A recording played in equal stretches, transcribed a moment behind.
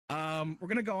We're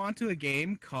gonna go on to a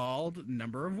game called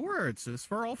Number of Words. So it's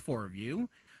for all four of you.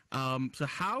 So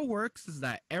how it works is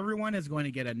that everyone is going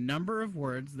to get a number of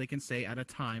words they can say at a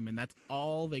time, and that's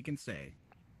all they can say.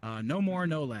 No more,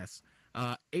 no less.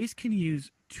 Ace can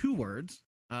use 2 words.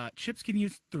 Chips can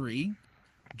use 3.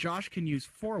 Josh can use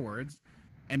 4 words.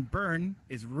 And Burn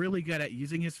is really good at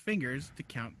using his fingers to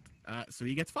count, so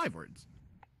he gets 5 words.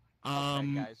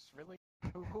 Okay, guys, really?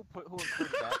 Who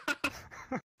included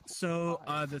that? So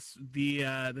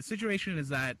the situation is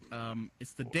that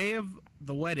it's the day of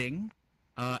the wedding,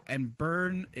 and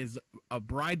Burn is a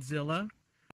bridezilla,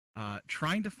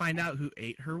 trying to find out who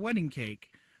ate her wedding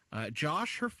cake.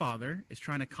 Josh, her father, is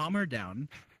trying to calm her down,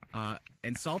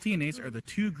 and Salty and Ace are the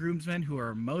 2 groomsmen who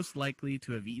are most likely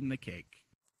to have eaten the cake.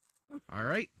 All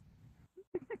right.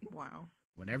 Wow.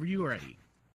 Whenever you're ready.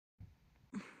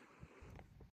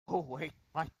 Oh wait,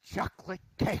 my chocolate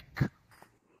cake.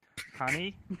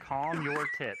 Honey, calm your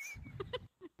tits.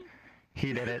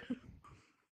 He did it.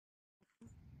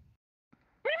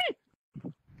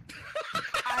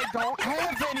 I don't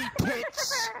have any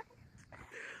tits.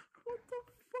 What the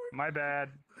fuck? My bad.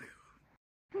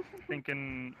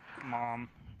 Thinking mom.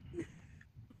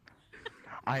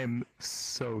 I am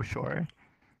so sure.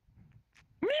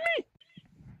 Mimi!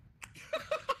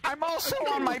 I'm also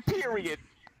on my period.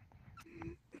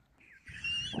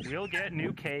 We'll get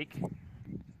new cake.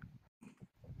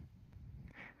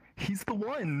 He's the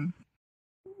one.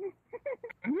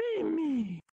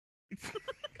 Mimi!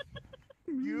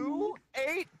 You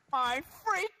ate my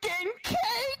freaking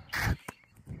cake!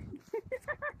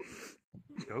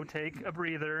 Go take a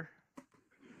breather.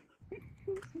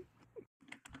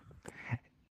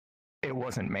 It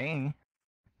wasn't me.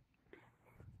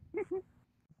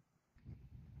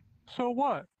 So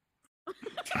what?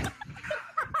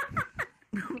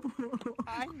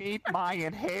 I need my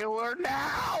inhaler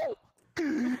now!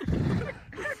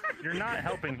 You're not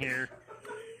helping here.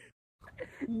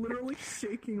 Literally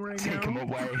shaking right Take now. him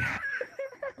away.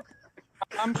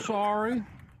 I'm sorry.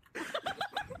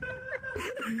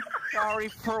 Sorry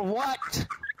for what?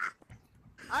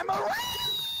 I'm a rat!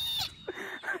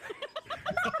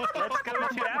 Let's go to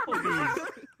Applebee's.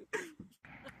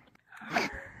 I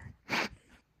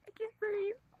can't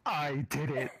breathe. I did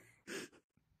it.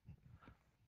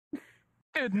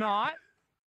 Did not.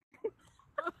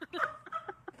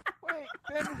 Wait,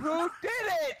 then who did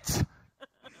it?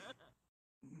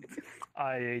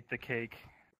 I ate the cake.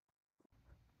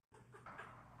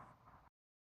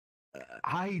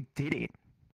 I did it.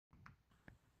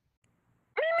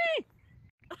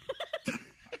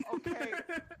 Okay,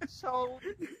 so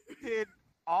did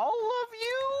all of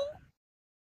you?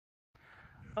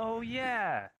 Oh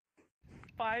yeah.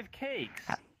 5 cakes.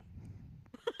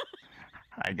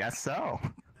 I guess so.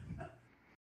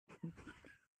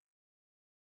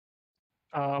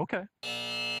 Okay.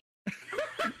 You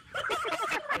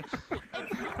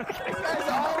guys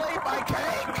all ate my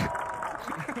cake!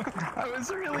 I was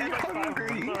really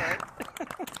hungry.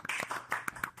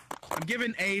 I'm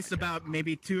giving Ace about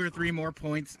maybe 2 or 3 more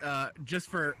points, just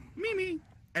for Mimi,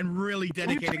 and really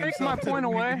dedicating take himself my to point the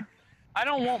away? Mimi. I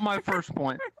don't want my first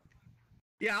point.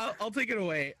 Yeah, I'll take it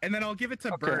away, and then I'll give it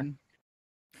to Okay. Burn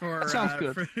for That sounds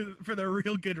good. for the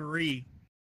real good re.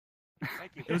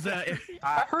 Thank you. It was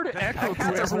I heard it echo counts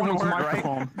through as one everyone's word, right?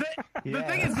 microphone. the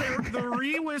thing is the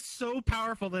re was so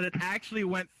powerful that it actually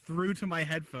went through to my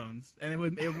headphones, and it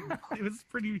was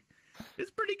pretty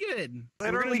good.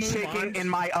 So we're gonna Literally move shaking on. in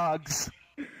my Uggs.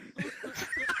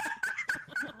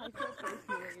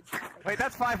 Wait,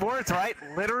 that's 5 words, right?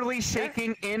 Literally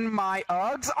shaking in my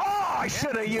Uggs? Oh, I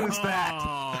should have used that!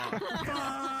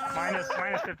 Aw. minus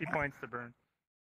 50 points to Burn.